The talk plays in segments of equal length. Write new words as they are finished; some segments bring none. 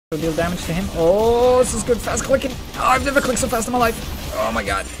deal damage to him. Oh, this is good. Fast clicking. Oh, I've never clicked so fast in my life. Oh my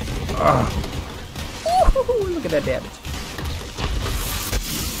god. Oh. Ooh, look at that damage.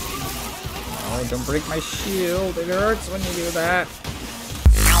 Oh, don't break my shield. It hurts when you do that.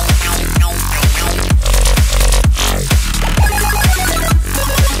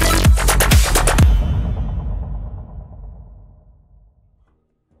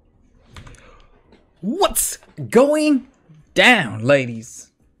 What's going down, ladies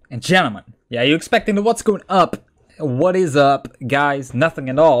and gentlemen? Yeah, you expecting the what's going up? What is up, guys? Nothing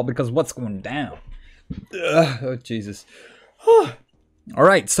at all, because what's going down? Oh, Jesus.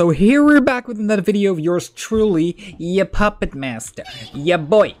 Alright, so here we're back with another video of yours truly, ya puppet master, ya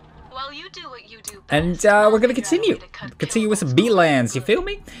boy. Well, you do what you do best. And we're gonna continue with some Borderlands, you feel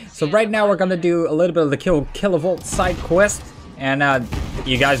me? So right now we're gonna do a little bit of the KillaVolt side quest, and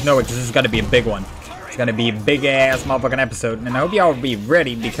you guys know it, because this is gonna be a big one. It's gonna be a big ass motherfucking episode, and I hope y'all be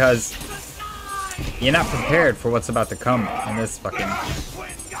ready, because you're not prepared for what's about to come in this fucking...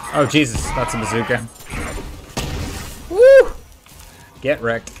 Oh Jesus, that's a bazooka. Woo! Get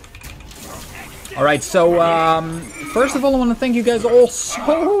wrecked. Alright, so first of all I want to thank you guys all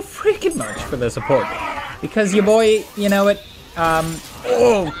so freaking much for the support. Because your boy, you know it,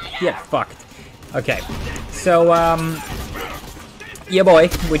 oh, get fucked. Okay, so your boy,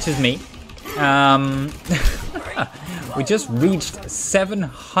 which is me, we just reached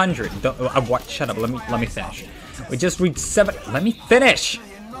 700. What? Shut up. Let me finish. We just reached let me finish.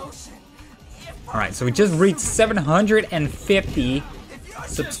 All right. So we just reached 750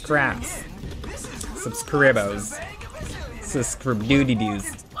 subscribers.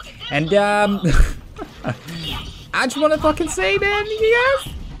 Subscribe-doody-doos. And I just want to fucking say, man, you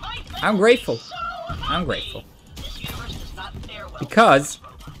guys, I'm grateful. I'm grateful because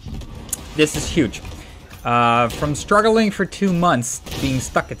this is huge. From struggling for 2 months, being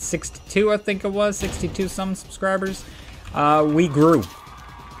stuck at 62, I think it was, 62 some subscribers, we grew.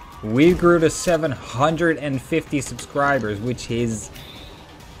 We grew to 750 subscribers, which is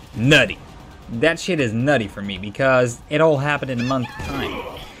nutty. That shit is nutty for me, because it all happened in a month's time.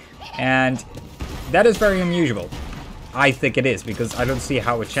 And that is very unusual. I think it is, because I don't see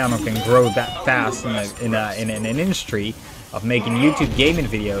how a channel can grow that fast in an industry of making YouTube gaming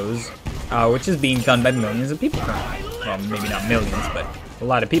videos, which is being done by millions of people currently. Well, maybe not millions, but a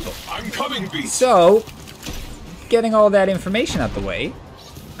lot of people. So, getting all that information out the way,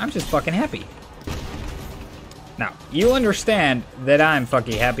 I'm just fucking happy. Now, you understand that I'm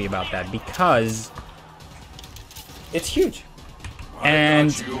fucking happy about that, because it's huge.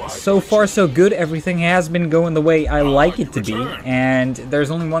 And so far so good, everything has been going the way I like it to be, and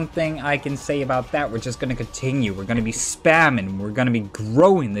there's only one thing I can say about that: we're just going to continue, we're going to be spamming, we're going to be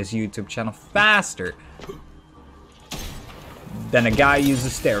growing this YouTube channel faster than a guy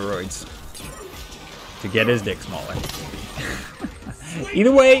uses steroids to get his dick smaller.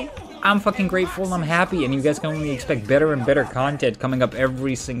 Either way, I'm fucking grateful and I'm happy, and you guys can only expect better and better content coming up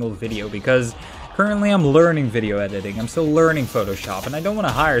every single video, because currently I'm learning video editing, I'm still learning Photoshop, and I don't want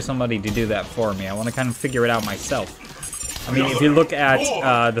to hire somebody to do that for me. I want to kind of figure it out myself. I mean, if you look at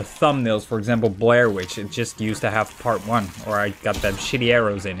the thumbnails, for example, Blair Witch, it just used to have part 1, or I got that shitty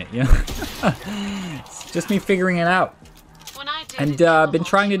arrows in it, you know? It's just me figuring it out. And I've been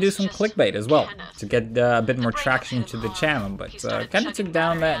trying to do some clickbait as well, to get a bit more traction to the channel, but kind of took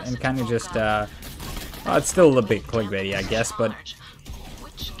down that and kind of just, it's still a bit clickbaity, I guess, but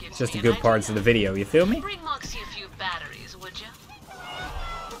it's just the good parts of the video, you feel me?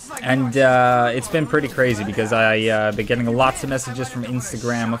 And it's been pretty crazy, because I've been getting lots of messages from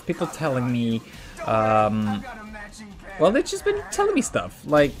Instagram of people telling me, well, they've just been telling me stuff,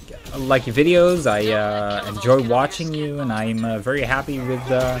 like your videos, I enjoy watching you, and I'm very happy with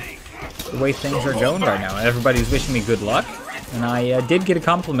the way things are going right now. Everybody's wishing me good luck, and I did get a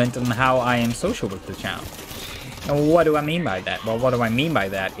compliment on how I am social with the channel. And what do I mean by that? Well, what do I mean by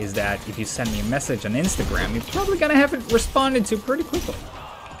that is that if you send me a message on Instagram, you're probably gonna have it responded to pretty quickly,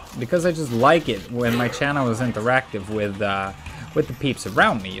 because I just like it when my channel is interactive with the peeps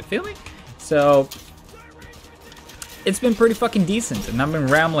around me, you feel me? So it's been pretty fucking decent, and I've been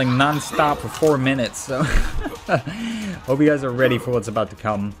rambling non-stop for 4 minutes, so hope you guys are ready for what's about to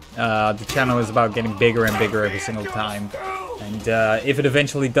come. The channel is about getting bigger and bigger every single time, and if it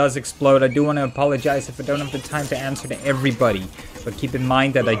eventually does explode, I do want to apologize if I don't have the time to answer to everybody, but keep in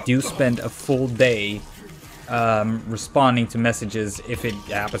mind that I do spend a full day responding to messages if it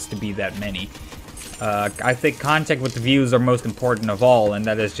happens to be that many. I think contact with the views are most important of all, and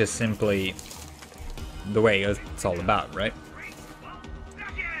that is just simply the way it's all about, right?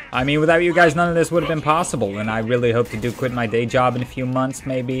 I mean, without you guys, none of this would have been possible, and I really hope to quit my day job in a few months,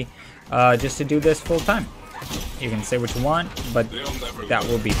 maybe, just to do this full time. You can say what you want, but that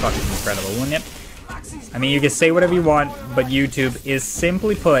will be fucking incredible, wouldn't it? I mean, you can say whatever you want, but YouTube is,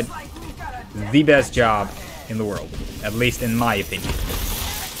 simply put, the best job in the world, at least in my opinion.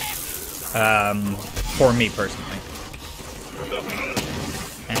 For me personally.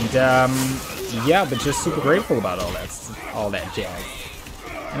 And yeah, but just super grateful about all that jazz.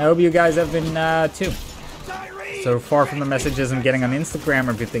 And I hope you guys have been too. So far from the messages I'm getting on Instagram,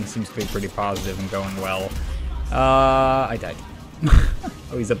 everything seems to be pretty positive and going well. I died.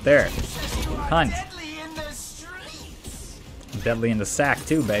 Oh, he's up there. Hunt. Deadly in the sack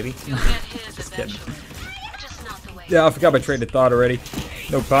too, baby. Just kidding. Yeah, I forgot my train of thought already.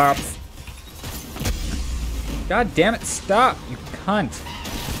 No pops. God damn it, stop, you cunt.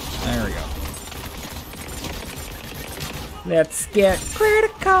 There we go. Let's get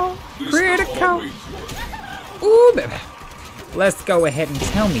critical. Critical. Ooh, baby. Let's go ahead and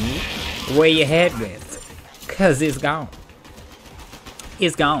tell me where you head with. Cause it's gone.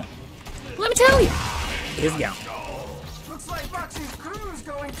 It's gone. Let me tell you. It's gone. Looks like Boxy's crew's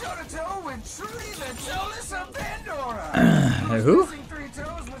going toe-to-toe with Trudy the Toeless of Pandora. Who? Three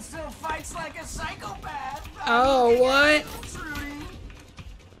toes but still fights like a psychopath. Oh, what? Trudy.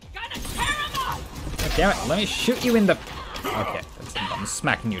 Gonna tear him up! God damn it, let me shoot you in the... Okay, I'm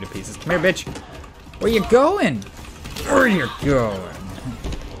smacking you to pieces. Come here, bitch. Where you going? Where you going?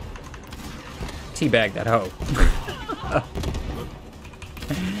 Teabag that hoe.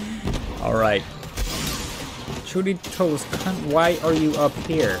 Alright. Trudy Toes, cunt, why are you up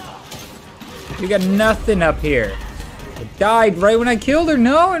here? You got nothing up here. I died right when I killed her.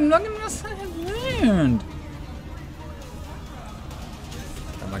 No, I'm not gonna land.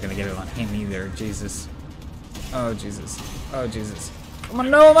 I'm not gonna get it on him either. Jesus. Oh, Jesus. Oh, Jesus. Come on,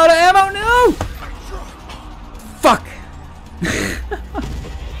 no, I'm out of ammo. No! Fuck.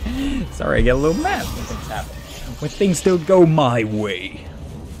 Sorry, I get a little mad when things happen. When things don't go my way.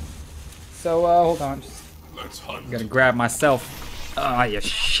 So, hold on. Just gotta grab myself. Ah, you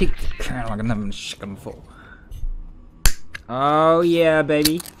shit. I'm full. Oh, yeah,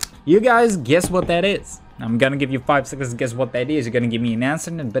 baby. You guys, guess what that is? I'm gonna give you 5 seconds to guess what that is. You're gonna give me an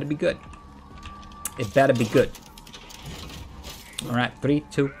answer, and it better be good. It better be good. Alright, 3,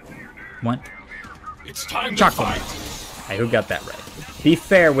 2, 1. It's time Chocolate. to fight. Hey, who got that right? Be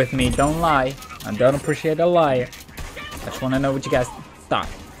fair with me, don't lie. I don't appreciate a liar. I just want to know what you guys thought.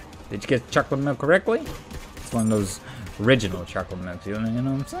 Did you get chocolate milk correctly? It's one of those original chocolate milks, you know what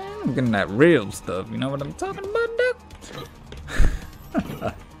I'm saying? I'm getting that real stuff, you know what I'm talking about, dude?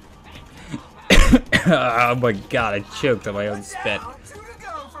 Oh my god, I choked on my own spit.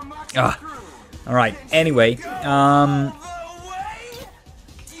 Alright, anyway,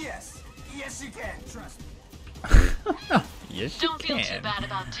 Yes, you can. Trust me. yes, you Don't feel too can. bad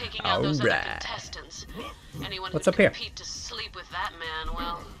about taking out those other Alright. contestants. Anyone What's who up here? compete to sleep with that man,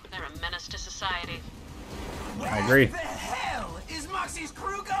 well, they're a menace to society. I agree. Where the hell is Moxie's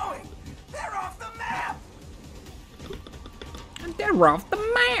crew going? They're off the map. They're off the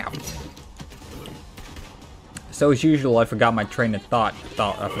map. So as usual, I forgot my train of thought.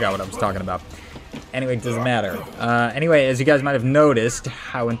 I forgot what I was talking about. Anyway, it doesn't matter. Anyway, as you guys might have noticed,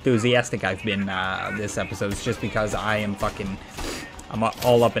 how enthusiastic I've been this episode is just because I'm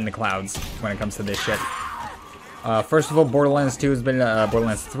all up in the clouds when it comes to this shit. First of all, Borderlands 2 has been,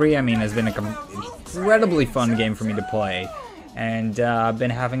 Borderlands 3, I mean, has been an incredibly fun game for me to play. And I've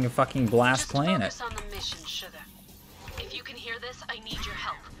been having a fucking blast playing it. Just focus on the mission, sugar. If you can hear this, I need your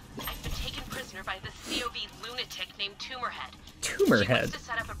help. I've been taken prisoner by this COV lunatic named Tumorhead. She Tumorhead? wants to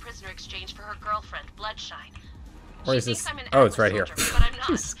set up a prisoner exchange for her girlfriend, Bloodshine. Where She is this? thinks I'm an Oh, it's right Atlas here. soldier, but I'm not.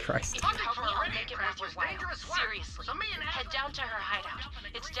 Jesus Christ. If you help me, I'll make it worth your while. Seriously. Head down to her hideout.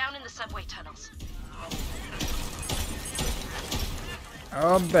 It's down in the subway tunnels.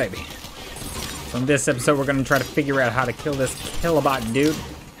 Oh, baby. From this episode, we're gonna try to figure out how to kill this KillaVolt dude.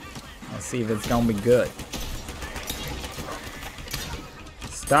 Let's see if it's gonna be good.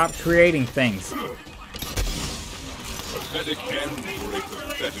 Stop creating things.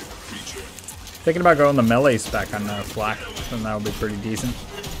 Thinking about going the melee spec on Flak, and that would be pretty decent.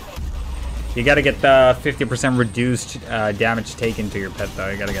 You gotta get the 50% reduced damage taken to your pet, though.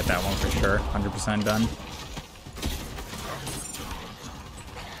 You gotta get that one for sure. 100% done.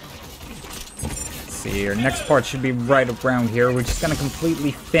 Let's see here. Next part should be right around here. We're just gonna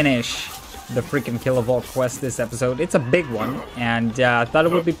completely finish the freaking KillaVolt quest this episode. It's a big one, and I thought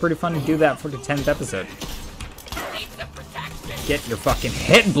it would be pretty fun to do that for the 10th episode. Get your fucking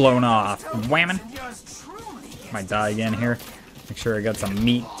head blown off, whammin'. Might die again here. Make sure I got some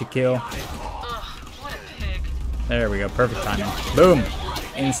meat to kill. Ugh, what a pig. There we go, perfect timing. Boom!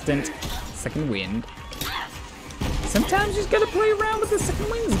 Instant second wind. Sometimes you just gotta play around with the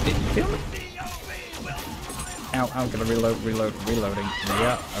second winds a bit, you feel me? Ow, ow, gotta reloading.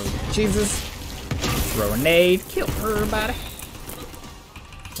 Yeah, oh Jesus. Throw a nade, kill everybody.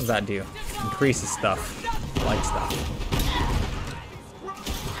 What does that do? Increases stuff. Like stuff.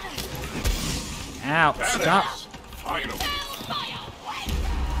 Ow, stop.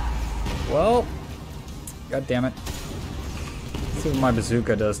 Well, god damn it. Let's see what my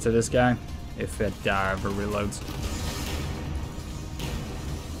bazooka does to this guy. If it ever reloads.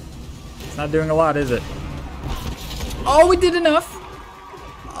 It's not doing a lot, is it? Oh, it did enough.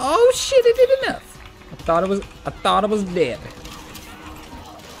 Oh shit, it did enough. I thought it was dead.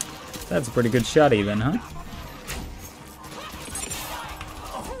 That's a pretty good shot even, huh?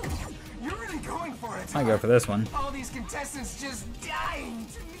 You're really going for it. I go for this one. All these contestants just dying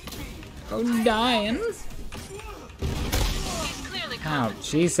to meet me. Oh, dying. He's clearly Ow, confident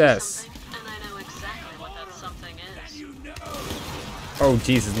Jesus. something, and I know exactly what that something is. Oh,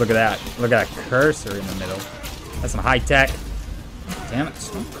 Jesus, look at that. Look at that cursor in the middle. That's some high tech. Damn it,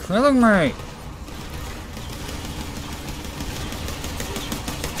 stop killing me.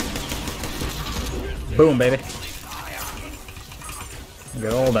 Boom, baby. Look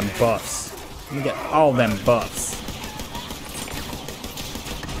at all them buffs. Look at all them buffs.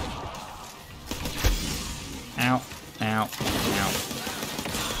 Ow, ow, ow.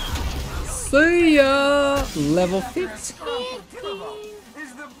 See ya! Level 15.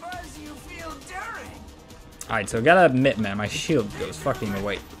 Is the buzz you feel during? Alright, so I gotta admit, man, my shield goes fucking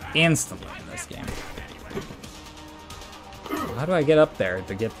away instantly in this game. How do I get up there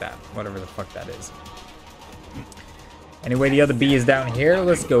to get that? Whatever the fuck that is. Anyway, the other bee is down here.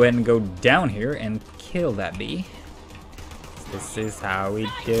 Let's go ahead and go down here and kill that bee. This is how we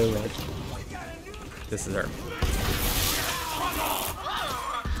do it. This is her.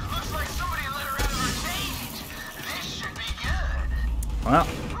 Looks like somebody let her out of her cage. This should be good. Well,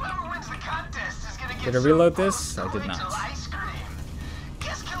 Whoever wins the contest is gonna get did I reload this? I did not. ice cream.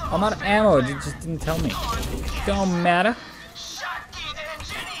 Guess KillaVolt I'm out of ammo. You just didn't tell me. Don't matter. Shotgun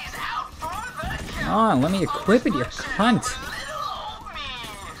engine is out for the kill. Come on, let me equip it, you cunt. Little old me.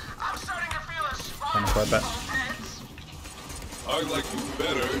 I'm starting to feel a Trying strong to equip it. I'd like you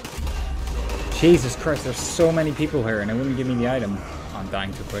better. Jesus Christ, there's so many people here, and it wouldn't give me the item. Oh, I'm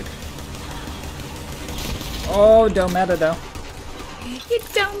dying too quick. Oh, don't matter though. It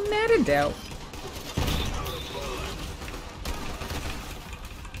don't matter though.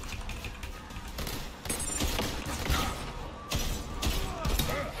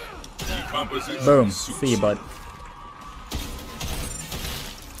 Decomposition. Boom. See you, bud.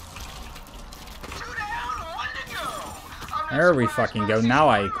 Two down, one to go. I'm There we fucking go. Now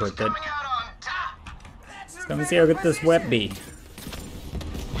I equipped it. coming out on top. Let me see how good this web be.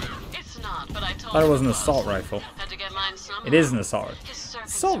 It's not, but I told Thought it you was an was. assault rifle. Had to get mine somehow. It is an assault. His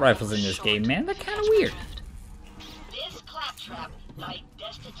circuits Assault are rifles in this short. game, man. They're kind of Catch my weird. drift. This claptrap died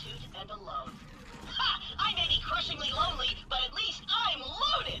destitute and alone. Ha! I may be crushingly lonely, but at least I'm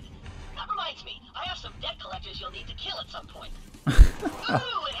loaded! That reminds me, I have some debt collectors you'll need to kill at some point. Ooh,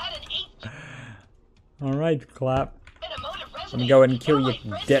 it had an 8 All right, clap. and a mode of resonance. Let me go ahead and kill Now your my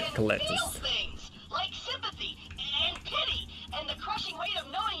friends debt can collectors. feel things, like sympathy and pity, and the crushing weight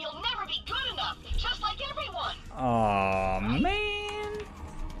of knowing you'll never be good enough, just like everyone. Aw, man.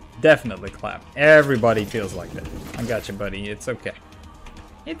 Definitely clap. Everybody feels like that. I got you, buddy. It's okay.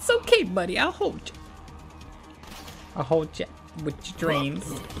 It's okay, buddy. I'll hold you. I'll hold you with your dreams.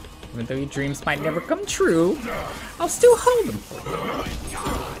 Even though your dreams might never come true, I'll still hold them.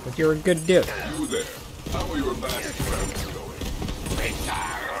 But you're a good dude. You there. How are your last friends going?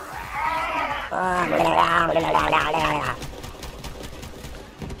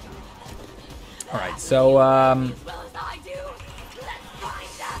 Alright, so,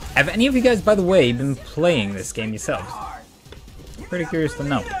 have any of you guys, by the way, been playing this game yourselves? Pretty curious to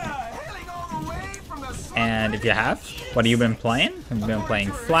know. Hailing all the way from the sun. And if you have, what have you been playing? Have you been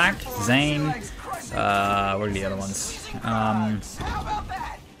playing Flak, Zane, what are the other ones? How about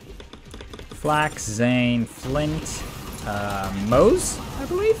that? Flak, Zane, Flint, Mose, I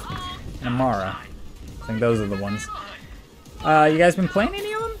believe, and Amara. I think those are the ones. You guys been playing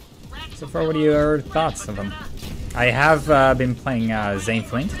any of them? So far, what are your thoughts of them? I have been playing Zane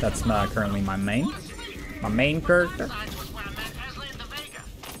Flint. That's currently my main character.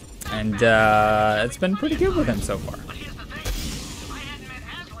 And it's been pretty good with him so far.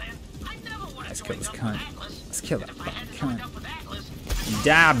 Let's kill this cunt. Let's kill that fucking cunt.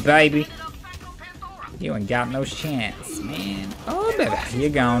 Die, baby. You ain't got no chance, man. Oh, baby, you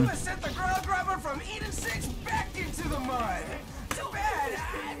gone. Sent the girl grabber from Eden 6 back into the mud. Too bad.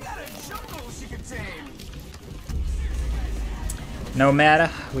 I got a jungle she could tame. No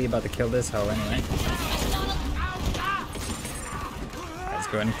matter. We about to kill this hoe anyway. Let's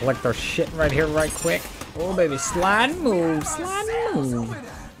go ahead and collect our shit right here, right quick. Oh, baby, slide and move, slide and move.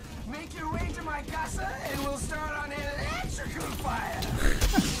 Make your way to my casa and we'll start on electrical fire.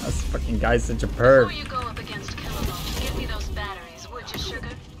 This fucking guy's such a perv. Before you go up against KillaVolt, give me those batteries, would you, sugar?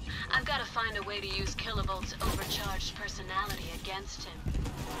 I've got to find a way to use KillaVolt's overcharged personality against him.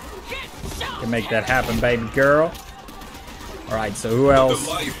 Can make that happen, baby girl. Alright, so who else?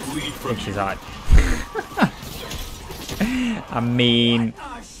 I think she's hot. I mean,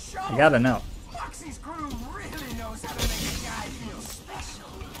 I gotta know. Foxy's crew really knows how to make a guy feel special.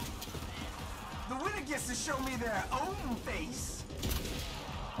 The winner gets to show me their own face.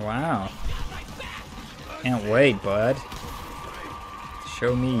 Wow. Can't wait, bud.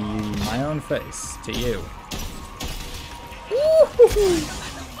 Show me my own face to you.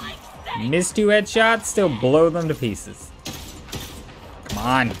 Missed 2 headshots, still blow them to pieces. Come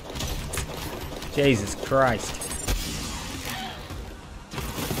on. Jesus Christ.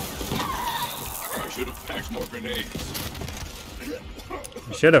 I should have packed more grenades.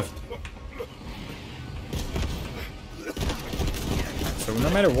 You should have. So no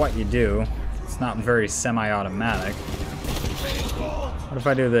matter what you do, it's not very semi-automatic. What if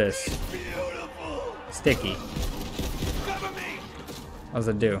I do this? Sticky. What does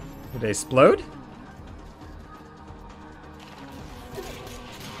it do? Did they explode?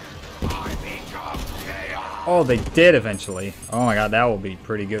 Oh, they did eventually. Oh my god, that will be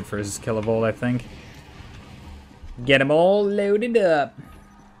pretty good for his KillaVolt, I think. Get them all loaded up.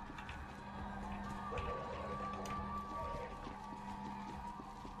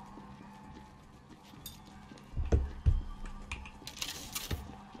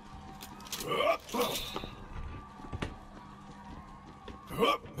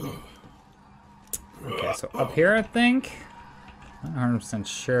 Okay, so up here, I think. Not 100%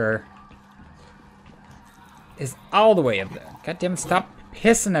 sure. Is all the way up there. God damn it, stop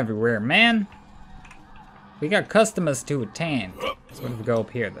pissing everywhere, man. We got customers to attend. So what if we go up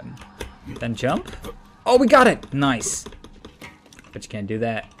here then? Then jump? Oh, we got it! Nice. But you can't do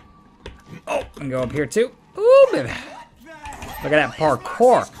that. Oh, and go up here too. Ooh, baby. Look at that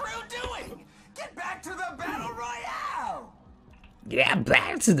parkour. Get back to the battle royale. Get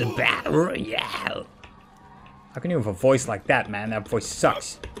back to the battle royale. How can you have a voice like that, man? That voice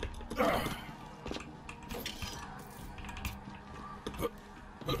sucks.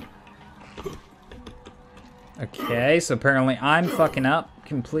 Okay, so apparently I'm fucking up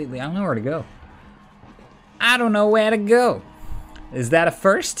completely. I don't know where to go. I don't know where to go. Is that a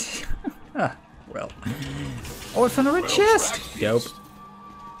first? Well. Oh, I found a red chest. Dope.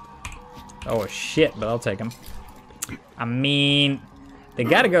 Oh, shit, but I'll take them. I mean, they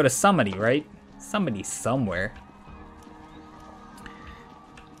gotta go to somebody, right? Somebody somewhere.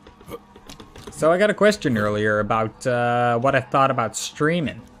 So I got a question earlier about what I thought about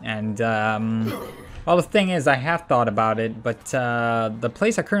streaming. And, well, the thing is, I have thought about it, but the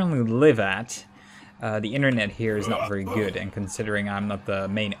place I currently live at, the internet here is not very good. And considering I'm not the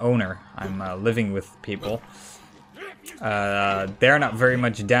main owner, I'm living with people. They're not very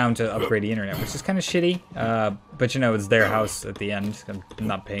much down to upgrade the internet, which is kind of shitty. But you know, it's their house at the end. I'm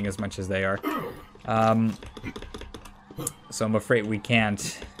not paying as much as they are. So I'm afraid we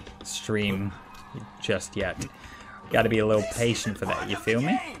can't stream just yet. Got to be a little patient for that. You feel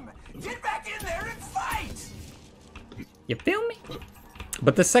me? Get back in there and fight. You feel me?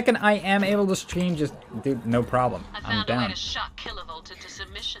 But the second I am able to stream, just dude, no problem. I I'm found a way down. to shock KillaVolt into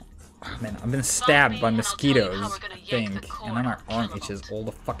submission. Man, I've been stabbed by mosquitoes, I think, and then my arm itches all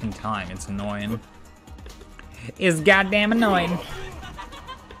the fucking time. It's annoying. It's goddamn annoying.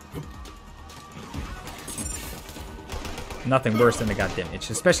 Nothing worse than the goddamn itch,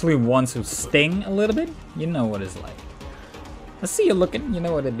 especially ones who sting a little bit. You know what it's like. I see you looking. You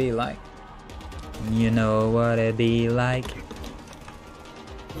know what it'd be like. You know what it'd be like.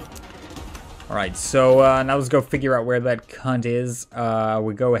 Alright, so now let's go figure out where that cunt is.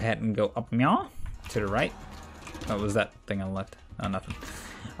 We go ahead and go up meow to the right. What was that thing on the left? Oh, nothing.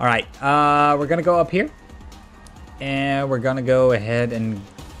 Alright, we're gonna go up here. And we're gonna go ahead and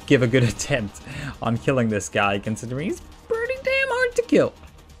give a good attempt on killing this guy, considering he's pretty damn hard to kill.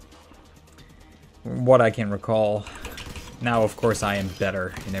 What I can recall. Now, of course, I am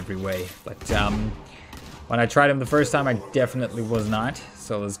better in every way. But when I tried him the first time, I definitely was not.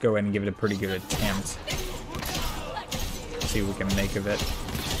 So let's go ahead and give it a pretty good attempt. See what we can make of it.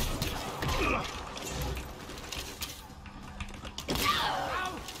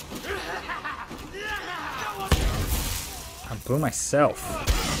 blew myself.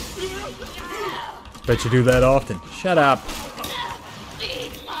 Bet you do that often. Shut up.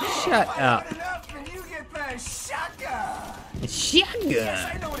 Shut up. And you get the shotgun. Shotgun.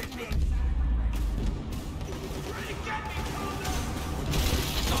 Yes, I know what it means.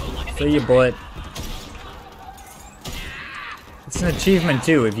 See you, bullet. It's an achievement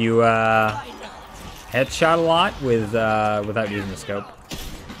too if you headshot a lot with without using the scope.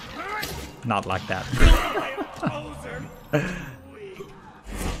 Not like that.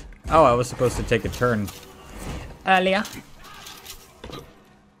 Oh, I was supposed to take a turn earlier.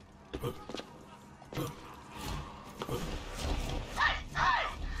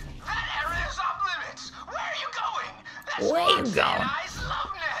 Where you going? Love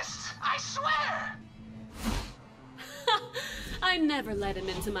nest. I swear. I never let him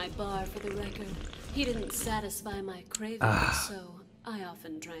into my bar, for the record. He didn't satisfy my cravings, so I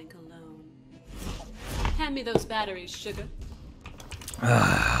often drank alone. Hand me those batteries, sugar.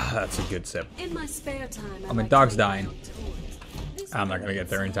 That's a good sip. In my spare time, Oh, my dog's dying. I'm not gonna get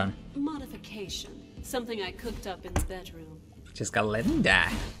there in time. Modification. Something I cooked up in the bedroom. Just gotta let him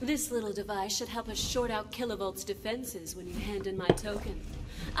die. This little device should help us short out KillaVolt's defenses when you hand in my token.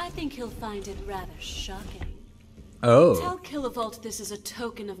 I think he'll find it rather shocking. Oh. Tell KillaVolt this is a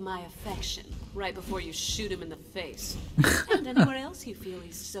token of my affection, right before you shoot him in the face. And anywhere else you feel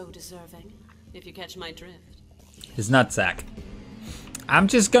he's so deserving, if you catch my drift. His nutsack. I'm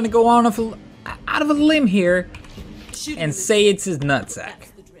just gonna go on out of a limb here Shoot him and in the say it's his nutsack.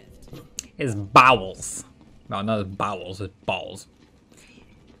 That's the drift. His bowels. No, not his bowels, his balls.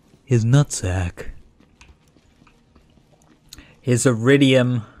 His nutsack. His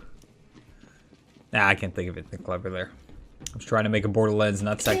iridium. Nah, I can't think of anything clever there. I was trying to make a Borderlands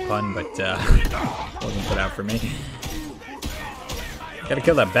nutsack pun, but wasn't put out for me. Gotta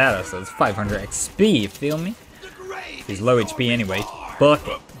kill that badass, so it's 500 XP, you feel me? He's low HP anyway.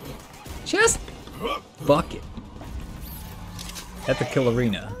 Bucket. Just bucket. At the kill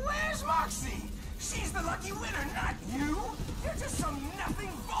arena. Where's Moxie? She's the lucky winner, not you. You're just some nothing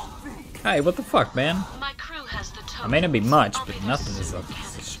vault thing. Hey, what the fuck, man? My crew has the token. I may not be much, I'll but be nothing the is a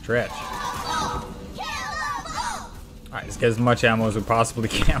candidate. stretch. Alright, let's get as much ammo as we possibly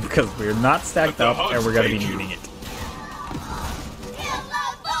can because we're not stacked up and we're gonna be needing it.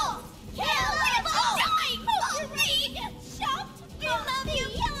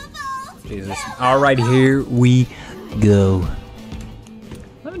 Jesus. Alright, here we go.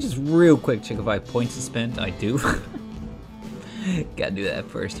 Let me just real quick check if I have points to spend. I do. Gotta do that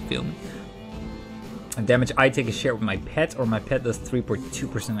first, feel me? And damage I take a share with my pet, or my pet does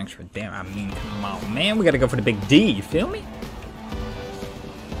 3.2% extra damage. I mean, come on, man. We gotta go for the big D, you feel me?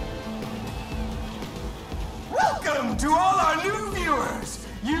 Welcome to all our new viewers.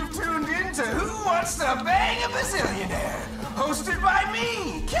 You've tuned in to Who Wants to Bang a Bazillionaire, hosted by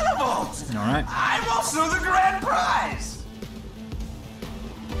me, KillaVolt. Alright. I'm also the grand prize.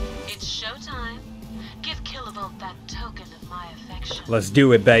 It's showtime. Give KillaVolt that token of my affection. Let's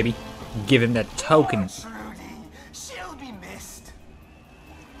do it, baby. Give him that token. Trudy, she'll be missed.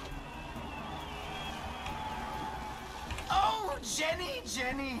 Oh,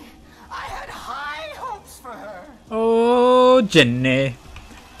 Jenny, I had high hopes for her. Oh, Jenny.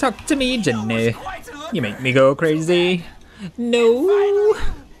 Talk to me, Jenny. You make me go crazy. No. Finally,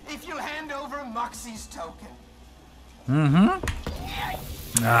 if you'll hand over Moxie's token.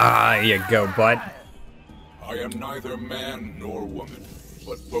 Ah, here you go, bud. I am neither man nor woman,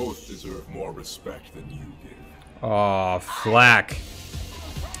 but both deserve more respect than you give. Oh, flack.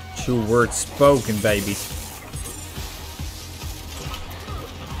 True words spoken, baby.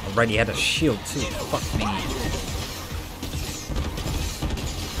 Already had a shield, too. Fuck me.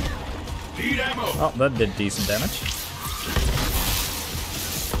 Need ammo! Oh, that did decent damage.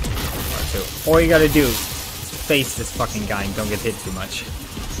 Alright, so all you gotta do is face this fucking guy and don't get hit too much.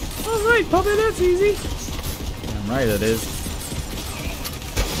 Alright, puppy, that's easy. Damn right it is.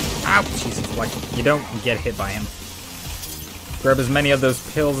 Ow! Jesus, like, you don't get hit by him. Grab as many of those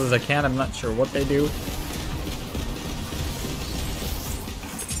pills as I can. I'm not sure what they do.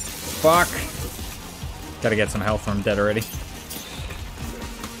 Fuck. Gotta get some health from him dead already.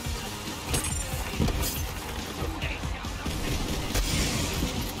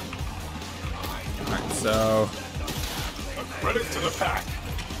 Alright, so... A credit to the pack.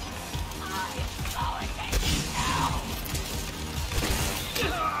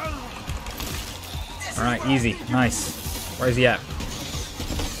 Alright, easy. Nice. Where's he at?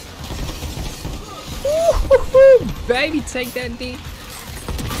 Woo-hoo-hoo! Baby, take that D.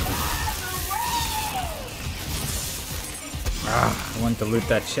 Ah, I want to loot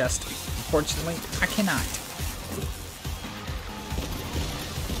that chest. Unfortunately, I cannot.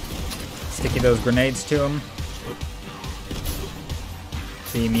 Sticky those grenades to him.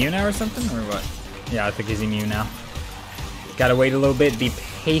 Is he immune now or something, or what? Yeah, I think he's immune now. Gotta wait a little bit, be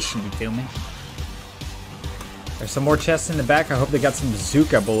patient, you feel me? There's some more chests in the back. I hope they got some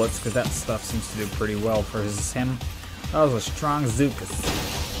bazooka bullets, because that stuff seems to do pretty well for him. That was a strong bazookas.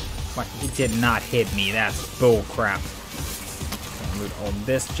 What? He did not hit me. That's bull crap. Gonna loot all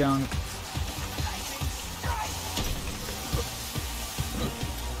this junk.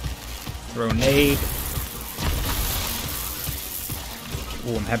 Throw a nade.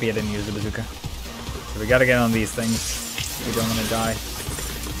 Ooh, I'm happy I didn't use the bazooka. So we gotta get on these things. We don't want to die.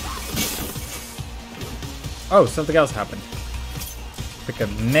 Oh, something else happened. Pick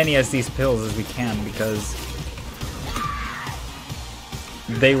as many of these pills as we can because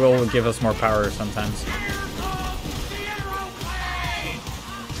they will give us more power sometimes.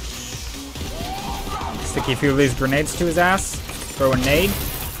 Stick a few of these grenades to his ass. Throw a nade.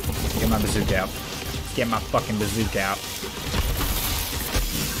 Get my bazooka out. Get my fucking bazooka out.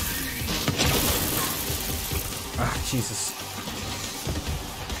 Ah, Jesus.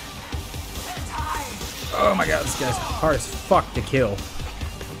 Oh my god, this guy's hard as fuck to kill.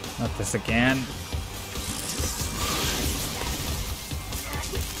 Not this again.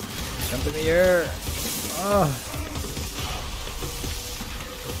 Jump in the air. Oh.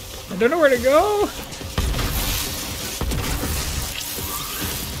 I don't know where to go.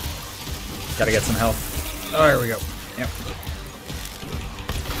 Gotta get some health. Oh, here we go. Yep.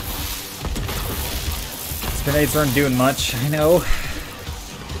 These grenades aren't doing much, I know.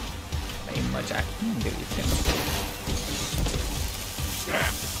 Ain't much I can do.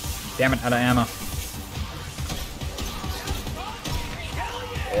 Damn it, out of ammo.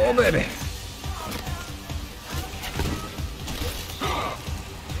 Oh, baby.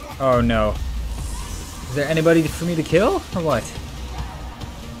 Oh, no. Is there anybody for me to kill, or what?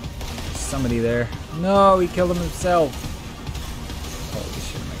 Somebody there. No, he killed him himself. Holy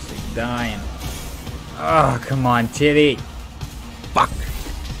shit, I'm actually dying. Oh, come on, Titty. Fuck.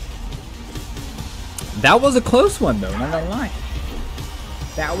 That was a close one, though, not gonna lie.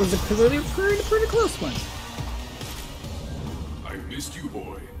 That was a pretty close one. I missed you,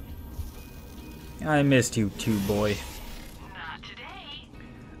 boy. I missed you too, boy. Not today.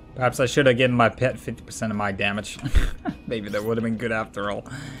 Perhaps I should have given my pet 50% of my damage. Maybe that would have been good after all.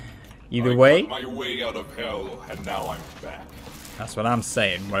 Either way, I got my way out of hell, and now I'm back. that's what I'm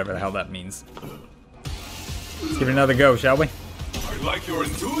saying, whatever the hell that means. Let's give it another go, shall we? I like your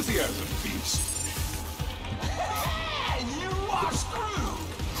enthusiasm, beast. You are screwed.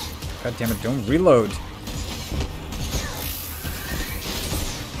 God damn it, don't reload.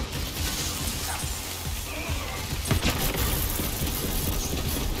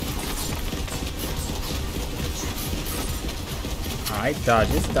 Alright,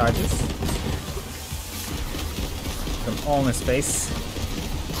 dodges. Put them all in his face.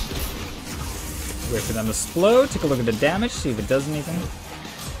 Wait for them to explode. Take a look at the damage, see if it does anything.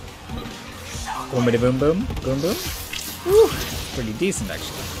 Boom, boom, boom, boom, boom. Woo, pretty decent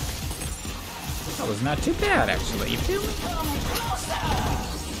actually. That was not too bad actually. You feel me?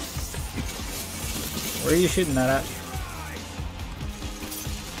 Where are you shooting that at?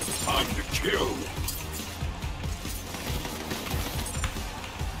 Time to kill.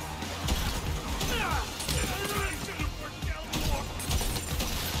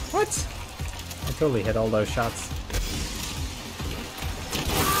 What? I totally hit all those shots.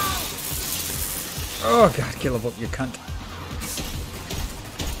 Oh god, KillaVolt, you cunt.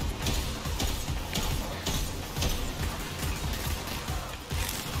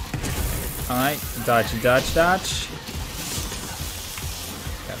 Alright, dodge. Gotta dodge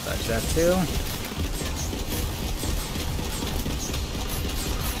that too.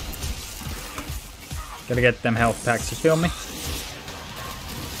 Gotta get them health packs, you feel me?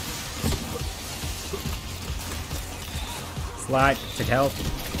 Slide, take health.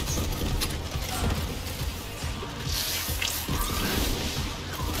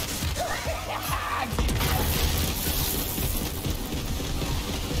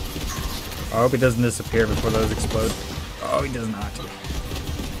 I hope he doesn't disappear before those explode. Oh, he does not.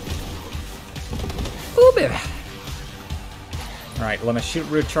 Ooh, baby. Alright, let me shoot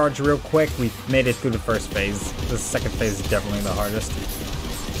recharge real quick. We've made it through the first phase. The second phase is definitely the hardest.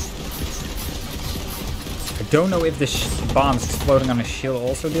 I don't know if the bombs exploding on his shield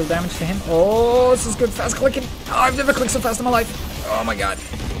also deal damage to him. Oh, this is good. Fast clicking. Oh, I've never clicked so fast in my life. Oh my god.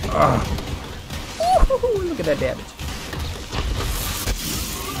 Oh. Ooh, look at that damage.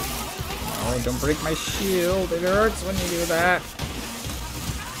 Oh, don't break my shield. It hurts when you do that.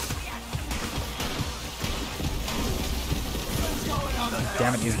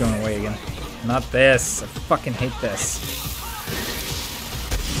 damn it, he's going away again. Not this. I fucking hate this.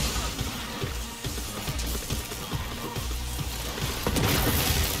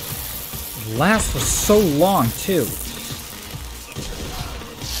 It lasts for so long, too.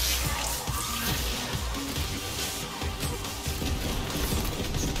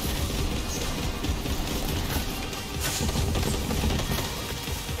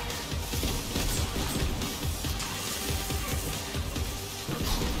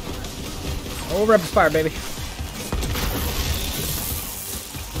 Oh, rapid fire, baby.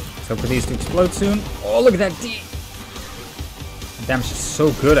 So for these to explode soon. Oh, look at that D. The damage is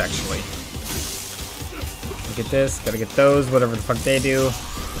so good, actually. Look at this. Gotta get those, whatever the fuck they do.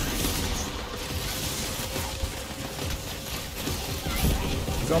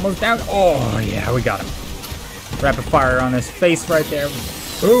 He's almost down. Oh, yeah, we got him. Rapid fire on his face right there.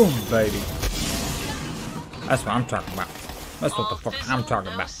 Boom, baby. That's what I'm talking about. That's what the fuck I'm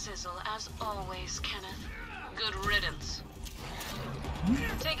talking about. Always, Kenneth. Good riddance.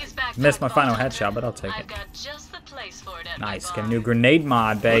 Take us back. Missed my final headshot, but I'll take it. I've got just the place for it at Nice, my get a bar. new grenade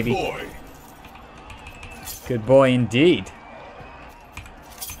mod, baby. Good boy. Good boy indeed.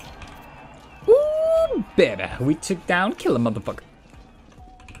 Ooh, baby. We took down Killer motherfucker.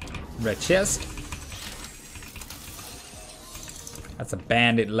 Red chest. That's a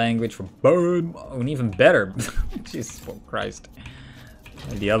bandit language for burn. Oh, and even better. Jesus Christ.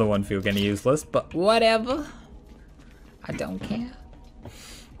 And the other one feels kind of useless, but whatever. I don't care.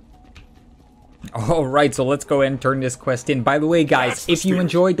 Alright, so let's go ahead and turn this quest in. By the way, guys, if you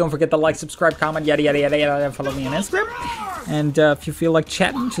enjoyed, don't forget to like, subscribe, comment, yada yada yada yada. Follow me on Instagram. And if you feel like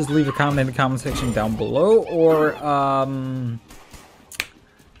chatting, just leave a comment in the comment section down below. Or,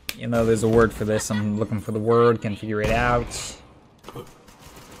 you know, there's a word for this. I'm looking for the word, can't figure it out.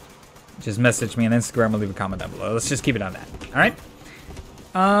 Just message me on Instagram or leave a comment down below. Let's just keep it on that. Alright?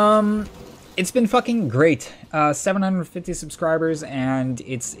 It's been fucking great. 750 subscribers, and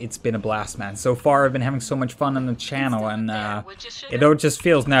it's been a blast, man. So far, I've been having so much fun on the channel, and it all just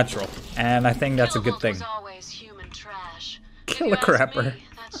feels natural, and I think that's a good thing. Kill a crapper.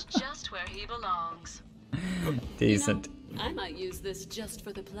 That's just where he belongs. Decent. You know, I might use this just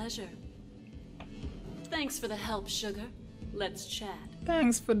for the pleasure. Thanks for the help, sugar. Let's chat.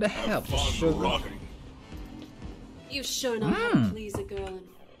 Thanks for the help, Fun sugar. rotting. You sure know how to please a girl. And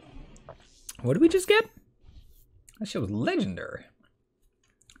What did we just get? That shit was legendary.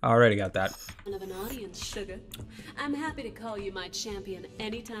 Already got that. front of an audience, sugar. I'm happy to call you my champion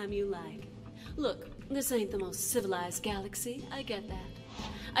anytime you like. Look, this ain't the most civilized galaxy. I get that.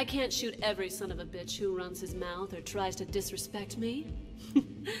 I can't shoot every son of a bitch who runs his mouth or tries to disrespect me.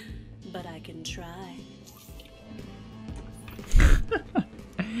 But I can try.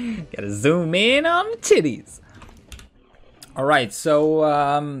 Gotta zoom in on the titties. Alright, so,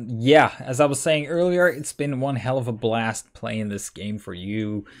 yeah, as I was saying earlier, it's been one hell of a blast playing this game for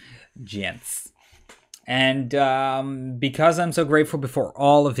you gents. And because I'm so grateful for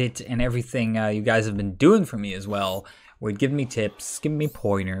all of it and everything you guys have been doing for me as well, with giving me tips, giving me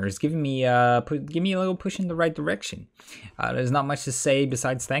pointers, giving me give me a little push in the right direction. There's not much to say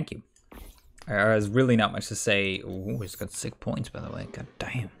besides thank you. There's really not much to say. Ooh, it's got 6 points, by the way. God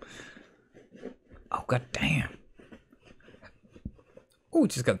damn. Oh, god damn. Oh,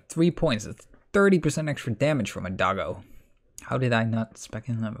 just got 3 points. That's 30% extra damage from a doggo. How did I not spec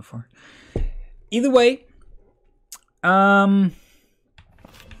in that before? Either way,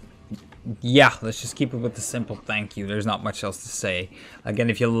 yeah, let's just keep it with the simple thank you. There's not much else to say. Again,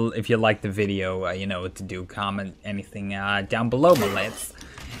 if you like the video, you know what to do. Comment anything down below, my lads.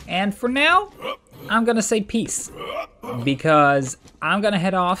 And for now, I'm gonna say peace because I'm gonna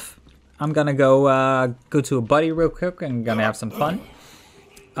head off. I'm gonna go to a buddy real quick and gonna have some fun.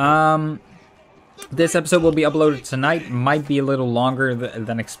 This episode will be uploaded tonight. Might be a little longer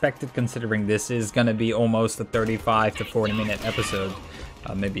than expected, considering this is gonna be almost a 35 to 40 minute episode.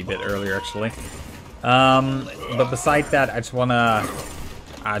 Maybe a bit earlier, actually. But besides that, I just wanna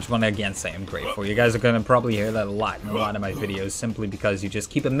again say I'm grateful. You guys are gonna probably hear that a lot in a lot of my videos, simply because you just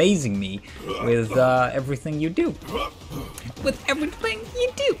keep amazing me with everything you do. With everything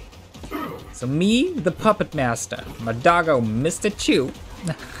you do. So me, the Puppet Master, my doggo, Mr. Chew.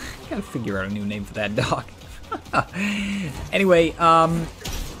 Gotta figure out a new name for that dog. Anyway,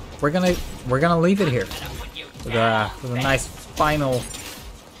 we're gonna leave it here with a nice final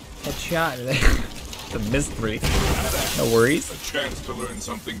headshot. The mystery. No worries. A chance to learn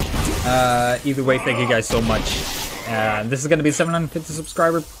something. Either way, thank you guys so much. This is gonna be 750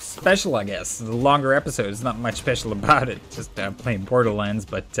 subscriber special, I guess. The longer episodes, not much special about it. Just playing Borderlands,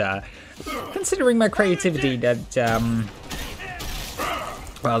 but considering my creativity, that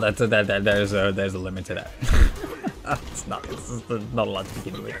Well, there's a limit to that. It's not a lot to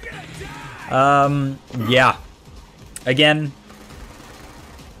begin with. Yeah. Again,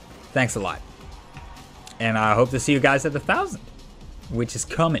 thanks a lot. And I hope to see you guys at 1,000, which is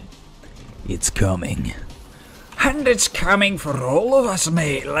coming. It's coming. And it's coming for all of us,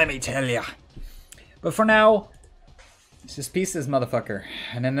 mate, let me tell ya. But for now, it's just pieces, motherfucker.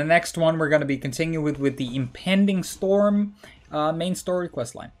 And in the next one, we're going to be continuing with the Impending Storm main story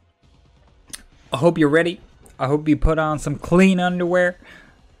questline. I hope you're ready. I hope you put on some clean underwear,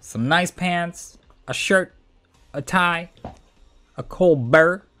 some nice pants, a shirt, a tie, a cold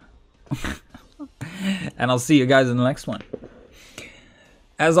burr. And I'll see you guys in the next one.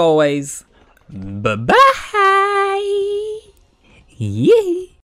 As always, bye-bye. Yeah.